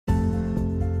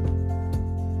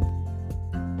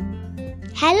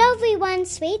Hello everyone,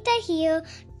 Sweta here.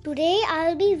 Today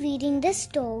I'll be reading the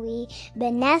story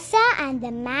Vanessa and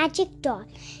the Magic Doll,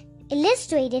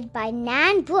 illustrated by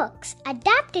Nan Brooks,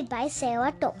 adapted by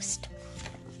Sarah Toast.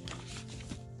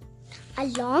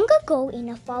 Long ago in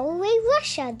a faraway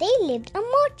Russia, there lived a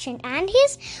merchant and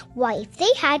his wife.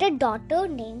 They had a daughter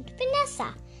named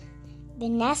Vanessa.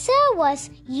 Vanessa was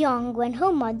young when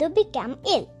her mother became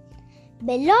ill.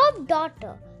 "Beloved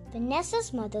daughter," Vanessa's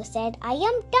mother said, "I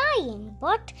am dying,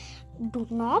 but do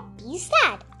not be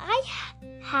sad. I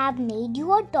have made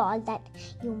you a doll that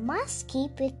you must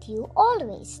keep with you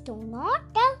always. Do not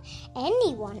tell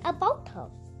anyone about her."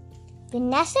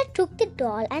 Vanessa took the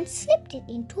doll and slipped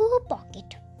it into her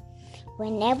pocket.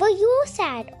 "Whenever you are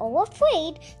sad or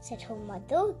afraid," said her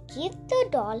mother, "give the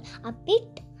doll a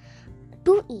bit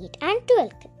to eat and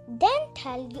drink. Then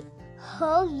tell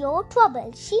her your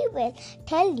trouble. She will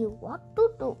tell you what to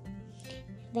do."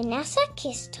 Vanessa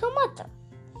kissed her mother.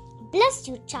 "Bless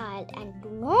you, child, and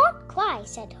do not cry,"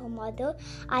 said her mother.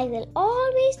 "I will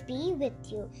always be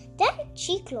with you." Then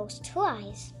she closed her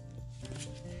eyes.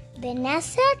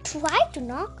 Vanessa tried to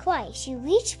not cry. She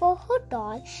reached for her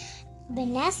doll.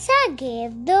 Vanessa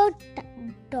gave the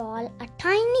doll a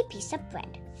tiny piece of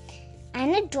bread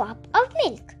and a drop of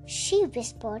milk. She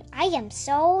whispered, "I am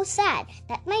so sad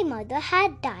that my mother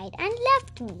had died and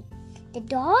left me." The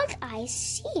doll's eyes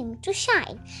seemed to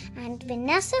shine, and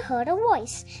Vanessa heard a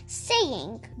voice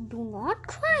saying, "Do not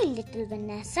cry, little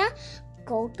Vanessa.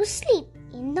 Go to sleep.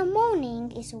 In the morning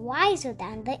is wiser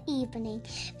than the evening."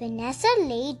 Vanessa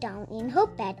lay down in her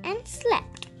bed and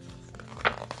slept.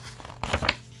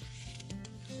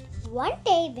 One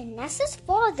day, Vanessa's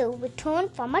father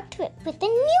returned from a trip with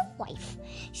a new wife.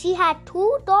 She had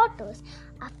 2 daughters,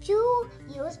 a few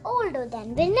years older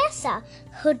than Vanessa.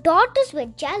 Her daughters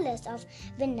were jealous of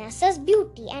Vanessa's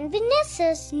beauty, and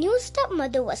Vanessa's new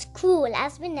stepmother was cruel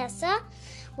as Vanessa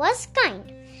was kind.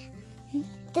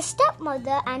 The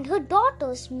stepmother and her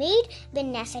daughters made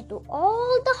Vanessa do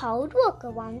all the hard work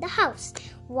around the house.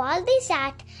 While they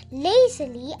sat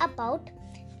lazily about,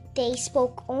 they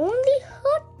spoke only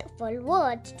hurtful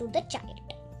words to the child.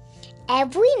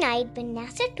 Every night,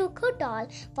 Vanessa took her doll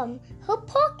from her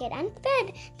pocket and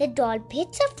fed the doll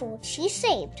bits of food she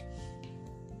saved.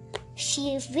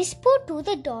 She whispered to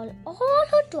the doll all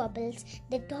her troubles.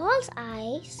 The doll's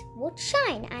eyes would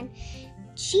shine, and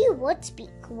she would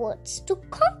speak words to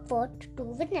comfort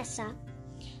to Vanessa.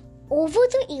 Over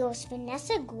the years,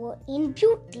 Vanessa grew in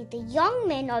beauty. The young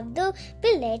men of the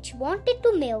village wanted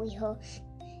to marry her.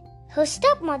 Her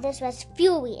stepmother was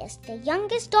furious. "The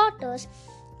youngest daughters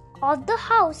of the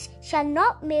house shall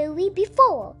not marry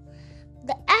before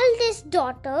the eldest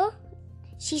daughter,"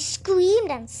 she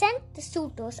screamed and sent the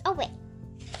suitors away.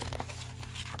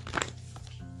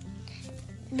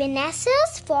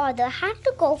 Vanessa's father had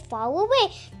to go far away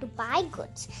to buy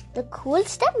goods. The cruel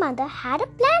stepmother had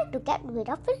a plan to get rid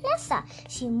of Vanessa.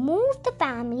 She moved the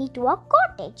family to a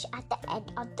cottage at the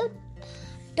edge of the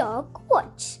dark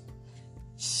woods.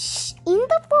 In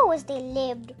the forest there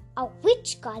lived a witch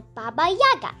called Baba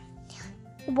Yaga.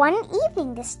 One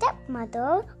evening, the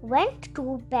stepmother went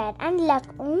to bed and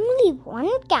left only one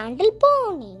candle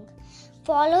burning.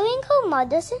 Following her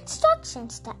mother's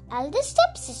instructions, the eldest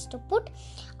stepsister put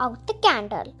out the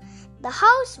candle. The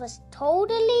house was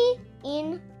totally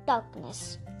in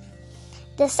darkness.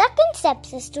 The second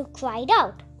stepsister cried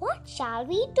out, "What shall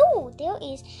we do? There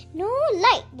is no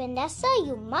light. Vanessa,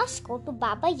 you must go to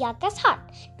Baba Yaga's hut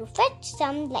to fetch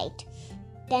some light."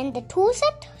 Then the 2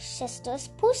 sisters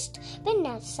pushed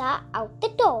Vanessa out the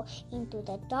door into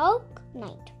the dark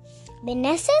night.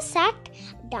 Vanessa sat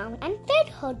down and fed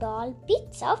her doll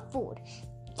bits of food.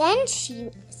 Then she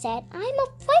said, "I'm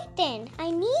frightened. I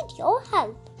need your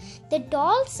help." The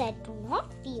doll said, "Do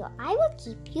not fear. I will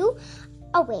keep you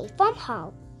away from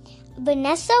harm."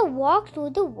 Vanessa walked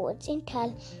through the woods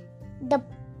until the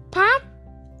path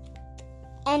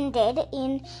ended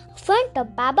in front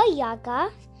of Baba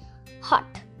Yaga's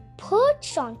hut.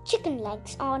 Perched on chicken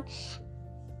legs on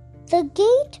the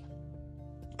gate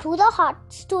to the hut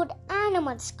stood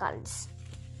animal skulls.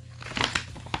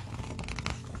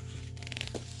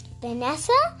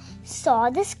 Vanessa saw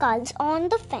the skulls on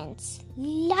the fence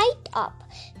light up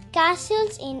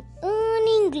castles in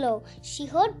earning glow. She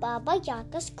heard Baba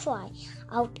Yaga's cry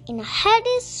out in a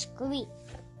hideous scream.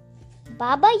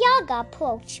 Baba Yaga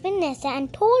approached Vanessa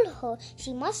and told her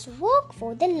she must work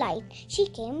for the light she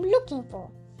came looking for.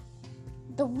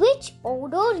 The witch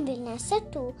ordered Vanessa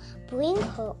to bring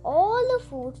her all the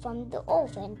food from the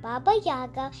oven. Baba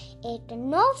Yaga ate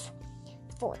enough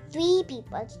for 3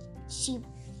 people. She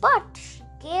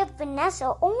gave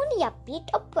Vanessa only a bit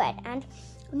of bread and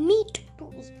meat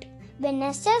to eat.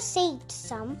 Vanessa saved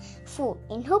some food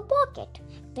in her pocket.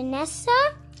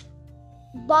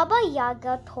 Baba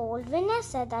Yaga told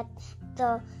Vanessa that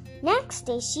the next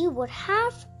day she would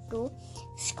have to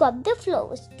scrub the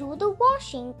floors, do the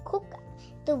washing, cook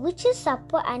the witch's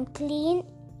supper, and clean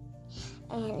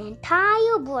an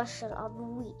entire bushel of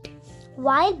wheat.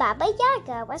 While Baba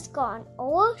Yaga was gone,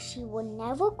 she would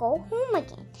never go home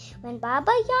again. When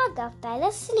Baba Yaga fell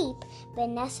asleep,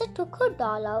 Vanessa took her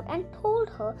doll out and told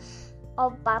her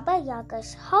of Baba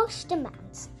Yaga's harsh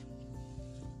demands.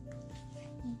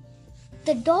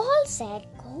 The doll said,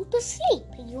 "Go to sleep.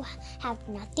 You have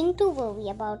nothing to worry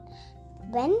about."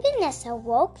 When Vanessa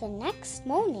woke the next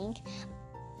morning,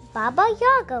 Baba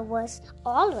Yaga was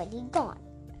already gone.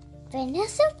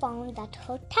 Vanessa found that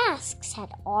her tasks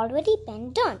had already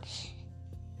been done.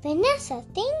 Vanessa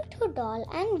thanked her doll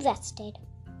and rested.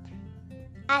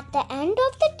 At the end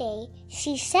of the day,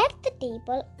 she set the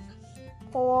table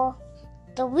for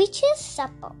the witch's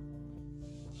supper.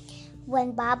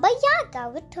 When Baba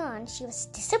Yaga returned, she was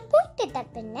disappointed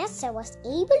that Vanessa was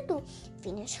able to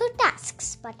finish her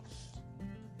tasks. But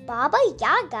Baba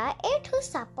Yaga ate her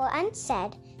supper and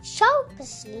said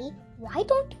sharply, "Why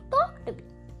don't you talk to me?"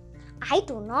 "I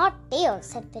do not dare,"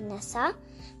 said Vanessa.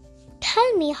 "Tell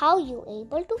me how you were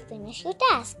able to finish your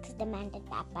tasks," demanded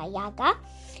Baba Yaga.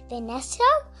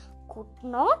 Vanessa could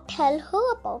not tell her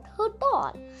about her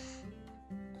doll,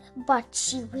 but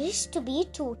she wished to be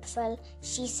truthful.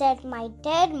 She said, "My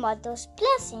dead mother's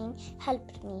blessing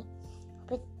helped me."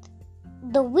 With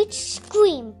the witch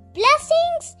screamed,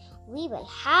 "Blessings? We will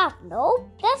have no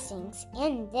blessings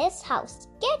in this house.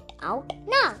 Get out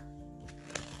now."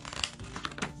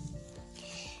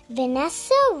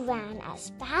 Vanessa ran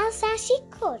as fast as she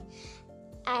could.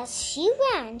 As she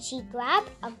ran, she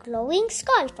grabbed a glowing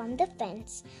skull from the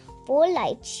fence. For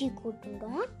light, she could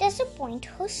not disappoint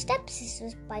her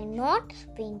stepsisters by not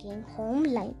bringing home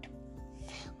light.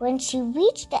 When she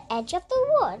reached the edge of the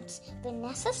woods,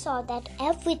 Vanessa saw that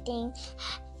everything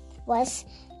was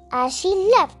as she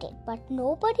left it, but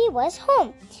nobody was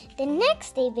home. The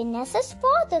next day, Vanessa's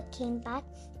father came back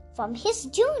from his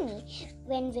journey.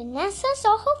 When Vanessa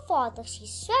saw her father, she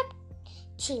swept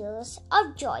tears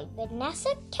of joy.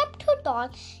 Vanessa kept her doll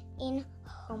in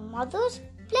her mother's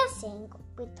blessing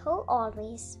with her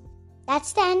always.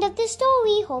 That's the end of the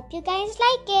story. Hope you guys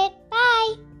like it.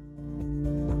 Bye.